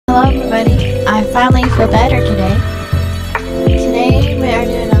Hello everybody, I finally feel better today. Today we are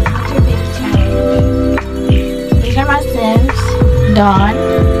doing a 100 baby challenge. These are my Sims: Dawn,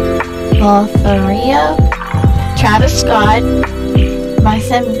 Lothario, Travis Scott.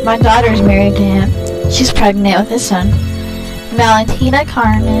 My daughter's married to him. She's pregnant with his son. Valentina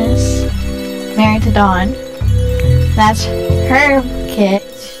Carnes, married to Dawn. That's her kid.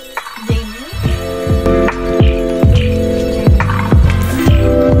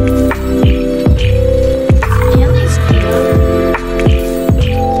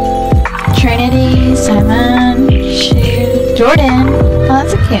 Trinity, Simon, Jordan. Oh,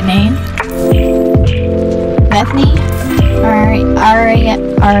 that's a cute name. Bethany, Aria.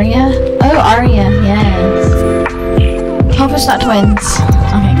 Oh, Aria, yes. Hope it's not twins.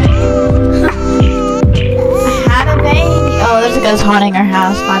 Okay, good. I had a baby. Oh, there's a ghost haunting our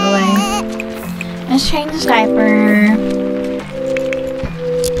house, by the way. Let's change his diaper.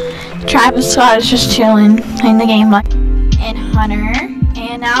 Travis Scott is just chilling in the game. And Hunter.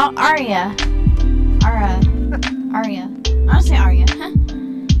 And now Aria. Aria. I want to say Aria.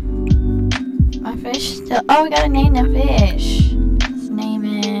 My fish still. Oh, we gotta name the fish. Let's name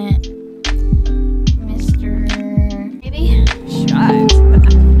it Mr. Maybe? Shut.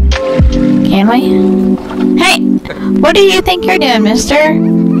 Can we? Hey! What do you think you're doing, mister?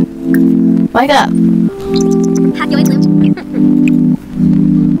 Wake up.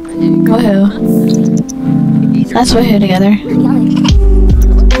 Woohoo. Let's woohoo together.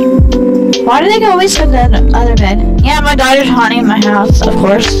 Why do they always go to the other bed? Yeah, my daughter's haunting my house, of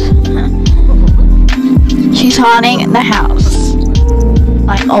course. She's haunting the house.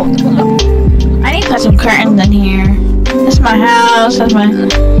 Like, oh, I need to put some curtains in here. This is my house, that's my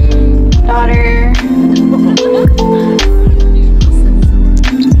daughter.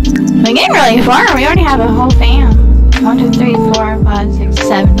 We're getting really far. We already have a whole fam. 1, 2, 3, 4, 5, 6,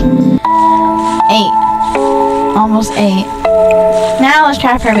 7, 8. Almost 8. Now let's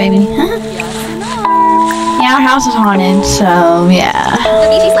try for a baby. Yeah, our house is haunted, so yeah.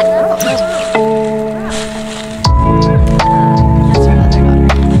 That's our other daughter.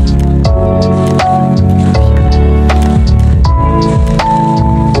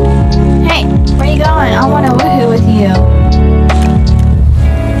 Hey, where you going? I want to woohoo with you.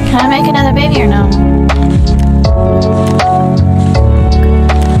 Can I make another baby or no?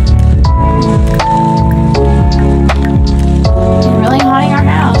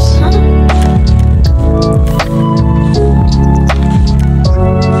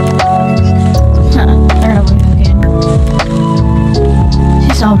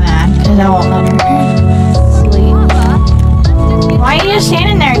 So mad because I won't let her sleep. Why are you just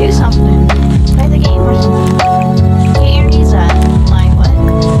standing there? Do something. Play the game or something. Get your knees up. Like what?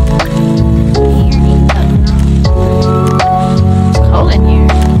 Get your knees up, girl. It's cold in here.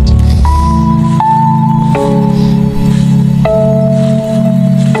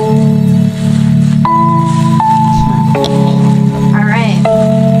 Alright.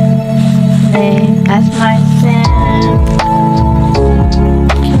 Today, that's my sim.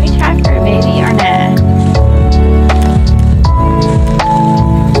 Baby or not?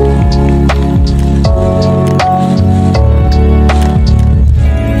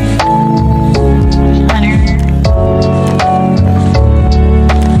 Hunter.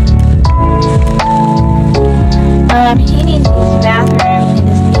 He needs to use the bathroom. He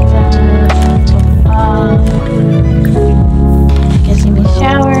just needs guess he needs a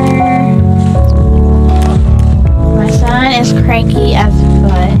shower. My son is cranky as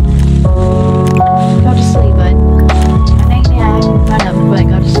fuck. Go to sleep, bud. I think I have fun up, but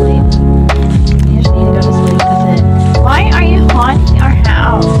go to sleep. You just need to go to sleep, that's it. Why are you haunting our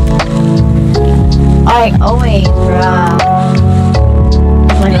house? Like always, bruh.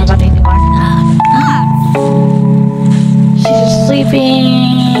 Like I'm about to eat more. She's just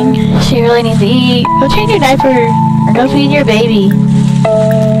sleeping. She really needs to eat. Go change your diaper. Or go feed your baby.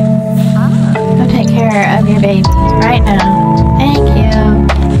 Go take care of your baby right now. Thank you.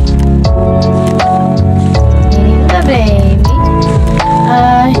 Baby.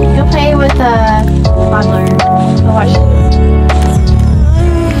 Go play with TODLER. Go watch.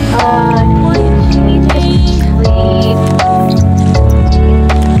 She needs to sleep.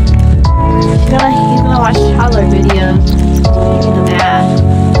 He's gonna watch TODLER videos. He's in the bath.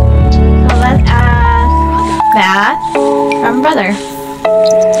 So let's ask Bath from brother.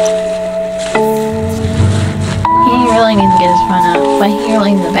 He really needs to get his fun up, but he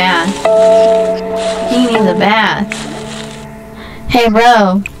really needs a bath. He needs a bath. Hey,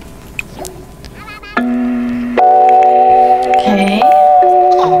 bro. Okay.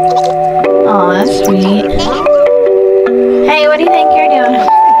 Oh, that's sweet. Hey, what do you think you're doing?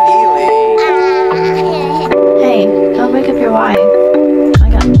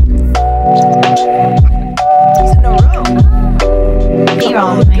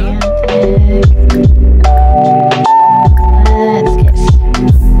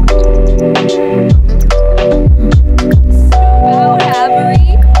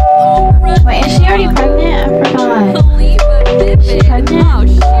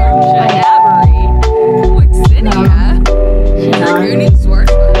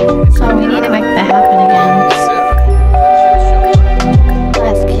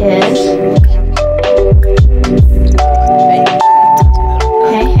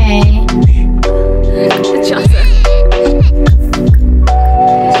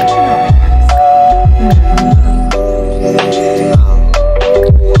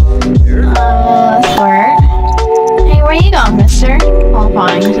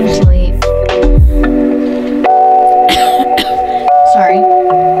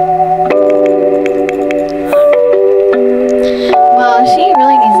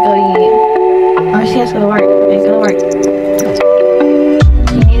 let's go to work. Okay, go to work.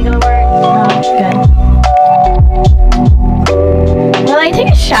 Do you need to go to work? No, good. Well, like,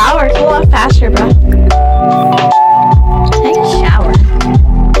 take a shower. It's a lot faster, bro. Take a shower.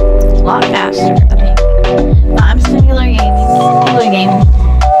 A lot faster. Okay. I'm singular gaming. Singular gaming.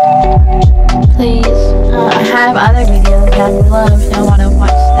 Please. I have other videos down below if you want to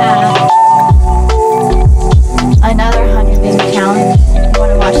watch that. Another 100 video challenge. If you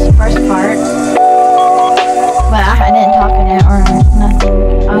want to watch the first part. But I didn't talk in it or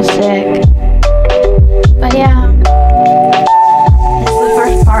nothing. I was sick. But yeah. It's the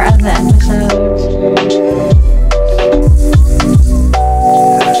first part of the episodes.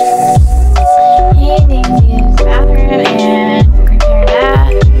 He needs to use the bathroom and prepare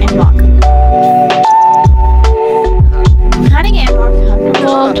that and walk. I'm kind of getting more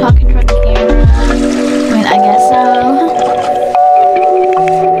comfortable talking toward the camera. I mean, I guess so.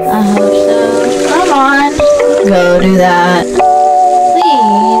 I hope so. Come on. Go do that.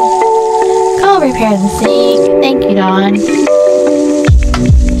 Please. Go repair the sink. Thank you, Dawn. She's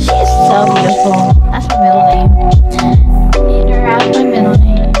so beautiful. That's my middle name. I need her as my middle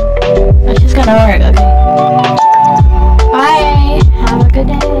name. Oh, she's gonna work. Okay. Bye. Have a good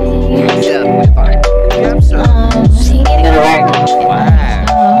day. Yeah, fine. So you need to go to work.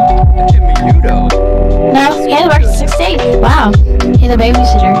 Wow. Jimmy, you know. No, he has to work 6 days. Wow. He's a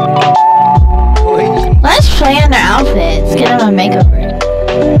babysitter. Let's play on their outfits. Get them a makeover. We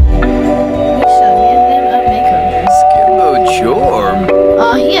shall give them a makeover. Skimbo Jorm.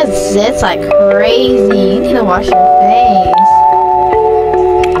 Oh, he has zits like crazy. You need to wash your face.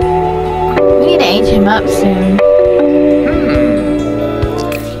 We need to age him up soon.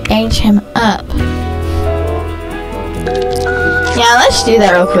 Age him up. Yeah, let's do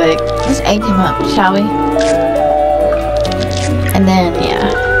that real quick. Let's age him up, shall we? And then,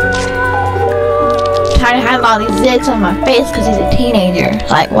 yeah. I'm trying to have all these zits on my face because he's a teenager.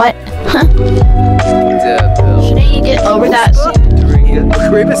 Like, what? Shouldn't you get over that soon?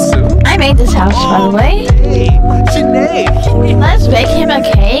 I made this house, by the way. Let's bake him a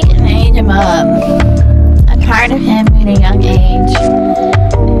cake and age him up. I'm tired of him at a young age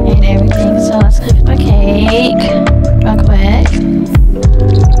and everything, so let's cook him a cake real quick.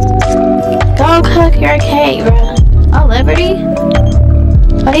 Go cook your cake, bro. Oh, Liberty?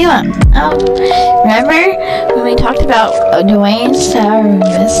 What do you want? Oh, remember when we talked about Dwayne's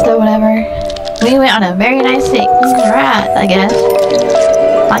Vista, whatever? We went on a very nice date. Congrats, I guess.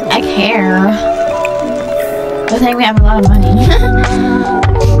 Like, I care. I think we have a lot of money.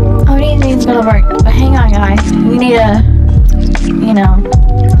 Oh, we need to go to work. But hang on, guys. We need to, you know.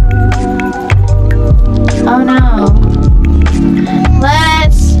 Oh, no.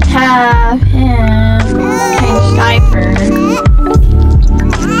 Let's have him change diapers.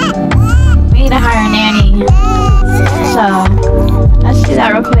 We need to hire a nanny. So, let's do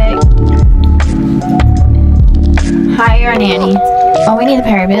that real quick. Hire a nanny. Oh, we need to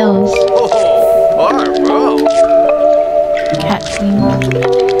pay our bills. Cat clean.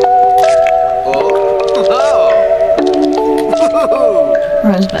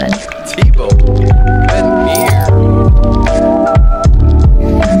 Rosebud.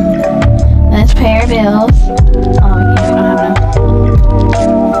 Let's pay our bills. Oh, we can't. We don't have enough.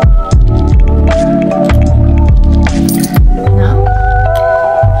 No.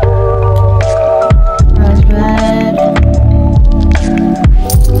 Rosebud.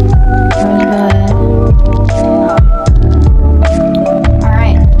 Rosebud. Oh.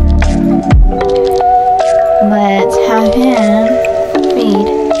 Alright. Let's have him feed.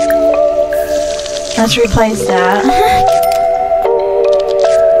 Let's replace that.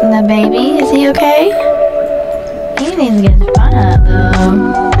 And the baby, is he okay? He needs to get his fun up though.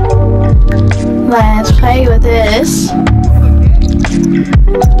 Let's play with this.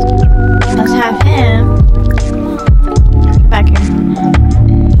 Let's have him. Back here.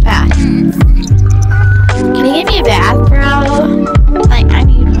 Bath. Can you give me a bath, bro? Like, I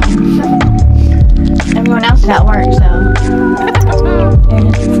need one. Everyone else is at work, so.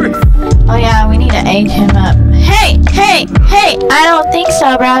 Oh yeah, we need to age him up. Hey! Hey! Hey! I don't think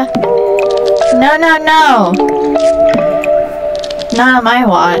so, bruh. No, no, no. Not on my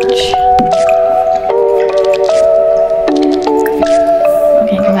watch.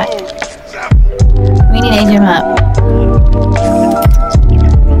 Okay, come back. We need to age him up.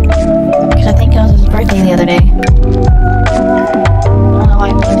 Because I think it was his birthday the other day. I don't know why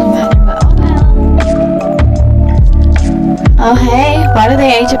he was in the bathroom, but oh well. Oh hey, why do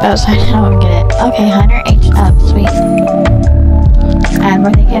they age up outside? I don't get it. Okay, Hunter aged up, sweet. Add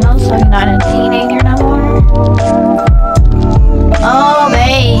birthday candles so he's not a teenager no more. Oh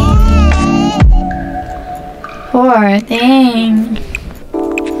baby. Poor thing.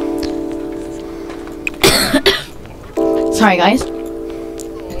 Sorry, guys.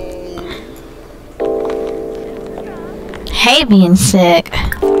 Hate being sick.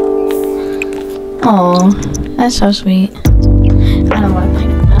 Oh, that's so sweet. I don't want to play.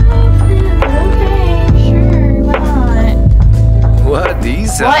 Okay, sure, why not? What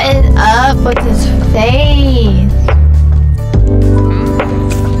these? What is up with his face?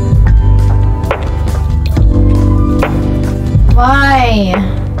 Why?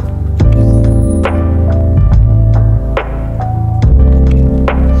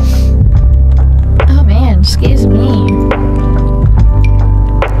 Oh man, excuse me.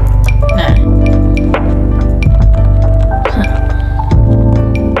 Nah. Huh.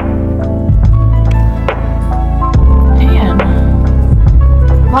 Man.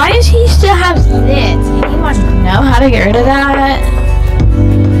 Why does he still have zits? Anyone know how to get rid of that?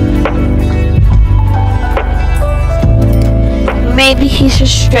 Maybe he's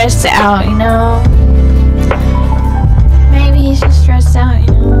just stressed out, you know? Maybe he's just stressed out, you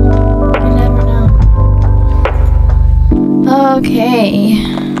know? You never know. Okay.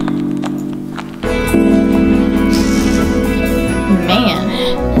 Man,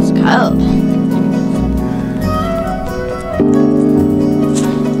 it's cold.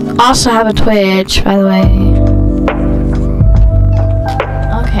 Also have a Twitch, by the way.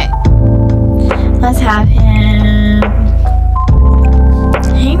 Okay. Let's have him.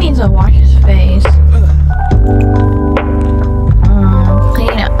 He needs to wash his face.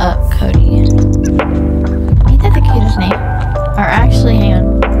 Clean it up, Cody. Ain't that the cutest name? Or actually, hang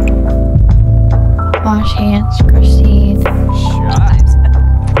on. Wash hands, proceed.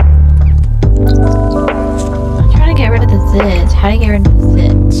 I'm trying to get rid of the zits. How do you get rid of the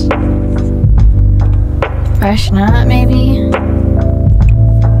zits? Freshen up, maybe?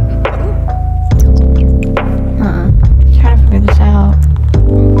 Trying to figure this out.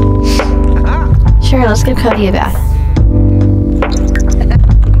 Sure, let's give Cody a bath.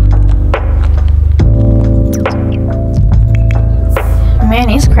 Man,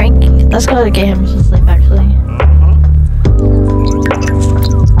 he's cranky. Let's go to get him to sleep, actually.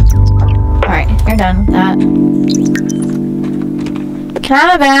 Alright, you're done with that. Can I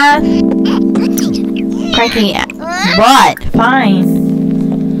have a bath? Cranky. What? Fine.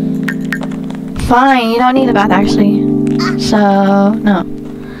 Fine, you don't need a bath, actually. So, no.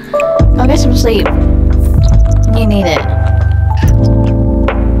 Go get some sleep. You need it.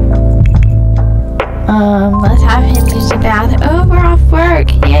 Let's have him use the bathroom. Oh, we're off work.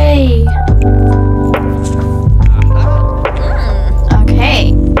 Yay.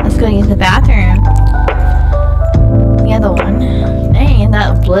 Okay, let's go use the bathroom. The other one. Dang,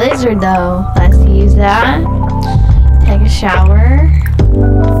 that blizzard though. Let's use that. Take a shower.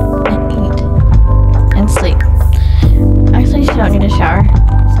 And eat. And sleep. Actually, you don't need a shower.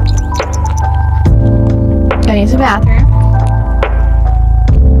 Go use the bathroom.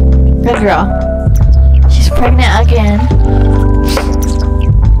 Good girl. She's pregnant again.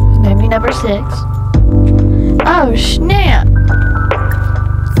 Maybe number 6. Oh, snap.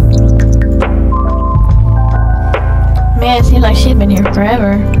 Man, it seems like she's been here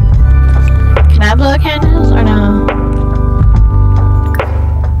forever. Can I blow candles or no?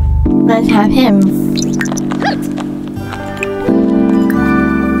 Let's have him.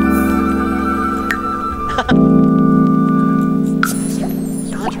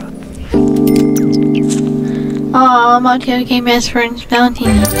 Aw, Monteo became best friends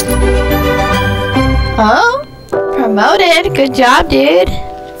Valentina. Oh? Promoted? Good job, dude.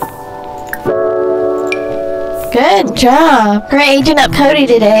 Good job. We're aging up Cody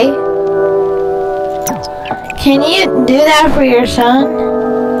today. Can you do that for your son?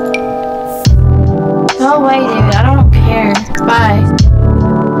 Go away, dude. I don't care. Bye.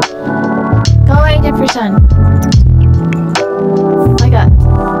 Go age up your son. Like that.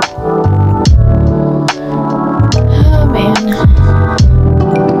 Oh, man.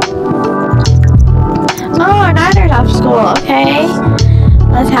 Oh, Ryder's off school. Okay.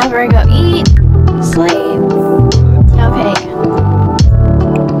 Let's have her go eat, sleep. Okay.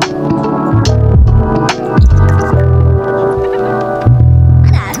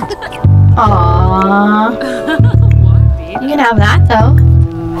 Aww. You can have that though.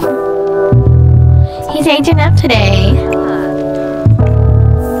 He's aging up today.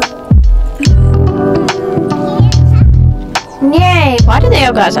 Yay! Why do they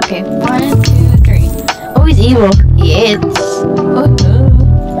all guys? Okay, 1, 2, 3. Oh, he's evil. Yes.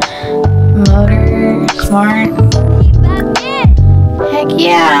 Motor, smart. Heck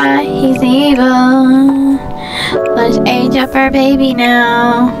yeah, he's evil. Let's age up our baby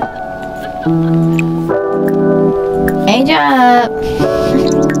now. Age up.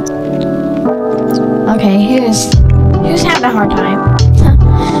 Okay, who's having a hard time?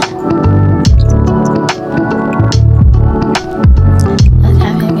 Let's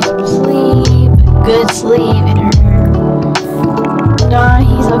have him get some sleep. Good sleep in her. No,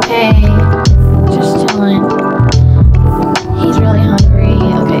 he's okay. Just chilling. He's really hungry.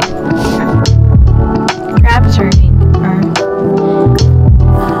 Okay. Crab is hurting.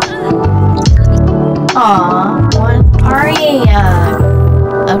 Aw, one already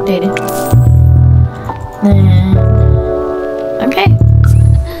updated. Then okay.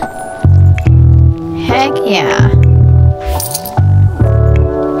 Heck yeah.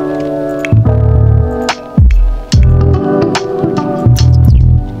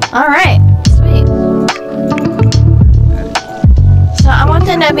 Alright, sweet. So I want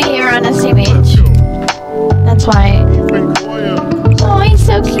them to be around the same age. That's why. Oh, he's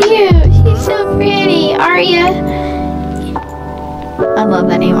so cute. He's so pretty. Arya. I love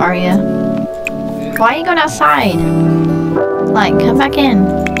that name, Arya. Why are you going outside? Like, come back in.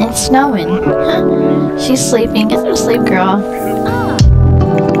 It's snowing. She's sleeping. Get some sleep, girl.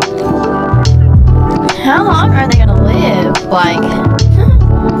 How long are they gonna live? Like,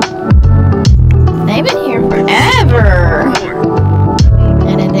 they've been here forever.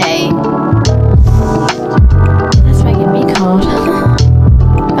 In a day. That's making me cold.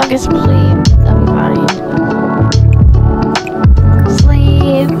 Go get some sleep. That'll be fine.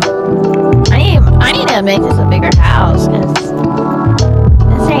 Sleep. I need to make this a bigger house because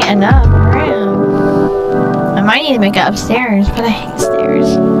this ain't enough room. I might need to make it upstairs, but I hate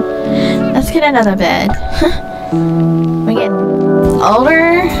stairs. Let's get another bed. We're getting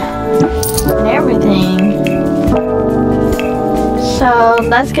older and everything. So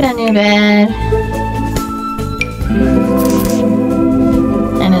let's get a new bed.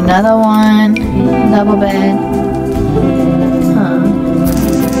 And another one. Double bed.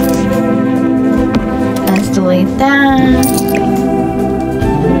 Let's delete that.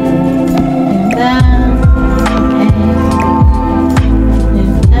 Do that. Okay. Do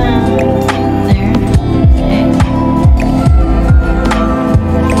that. There.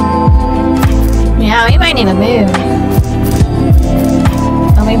 Okay. Yeah, we might need to move.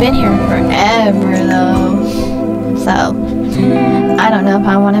 But we've been here forever though. So I don't know if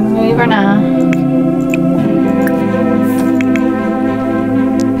I want to move or not.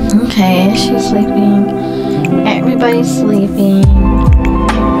 Okay, she's sleeping. Everybody's sleeping.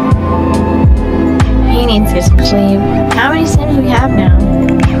 He needs to get some sleep. How many Sims do we have now?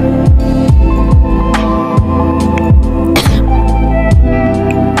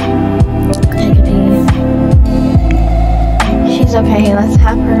 Take a peek. She's okay. Let's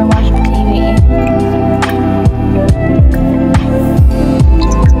have her watch the TV.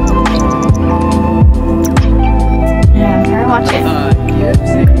 Have her watch it.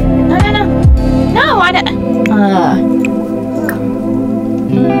 No, no, no. No, why'd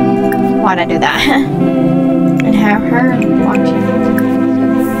I do that? And have her watch it.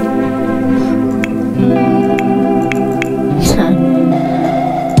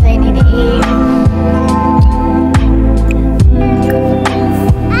 They need to eat.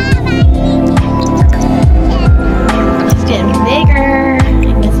 It's getting bigger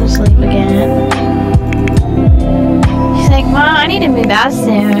and get some sleep again. She's like, Mom, I need to move out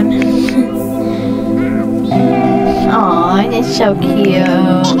soon. Aw, it's so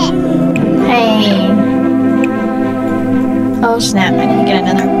cute. Hey. Oh snap, I need to get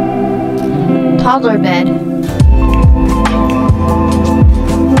another toddler bed.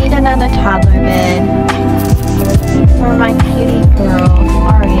 Need another toddler bed for my cutie girl,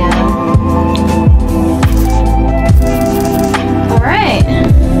 Arya. Alright.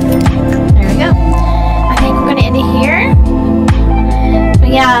 There we go. I think we're gonna end it here. But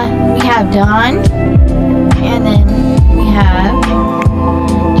yeah, we have Dawn. And then we have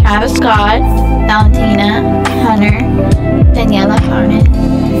Travis Scott, Valentina, Hunter, Daniela Carnes,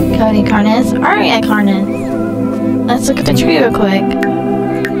 Cody Carnes, Aria Carnes. Let's look at the tree real quick.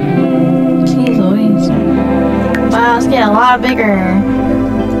 Jeez Louise. Wow, it's getting a lot bigger.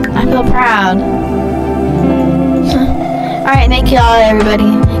 I feel proud. Alright, thank you all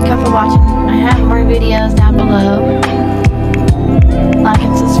everybody. Thank you for watching. I have more videos down below.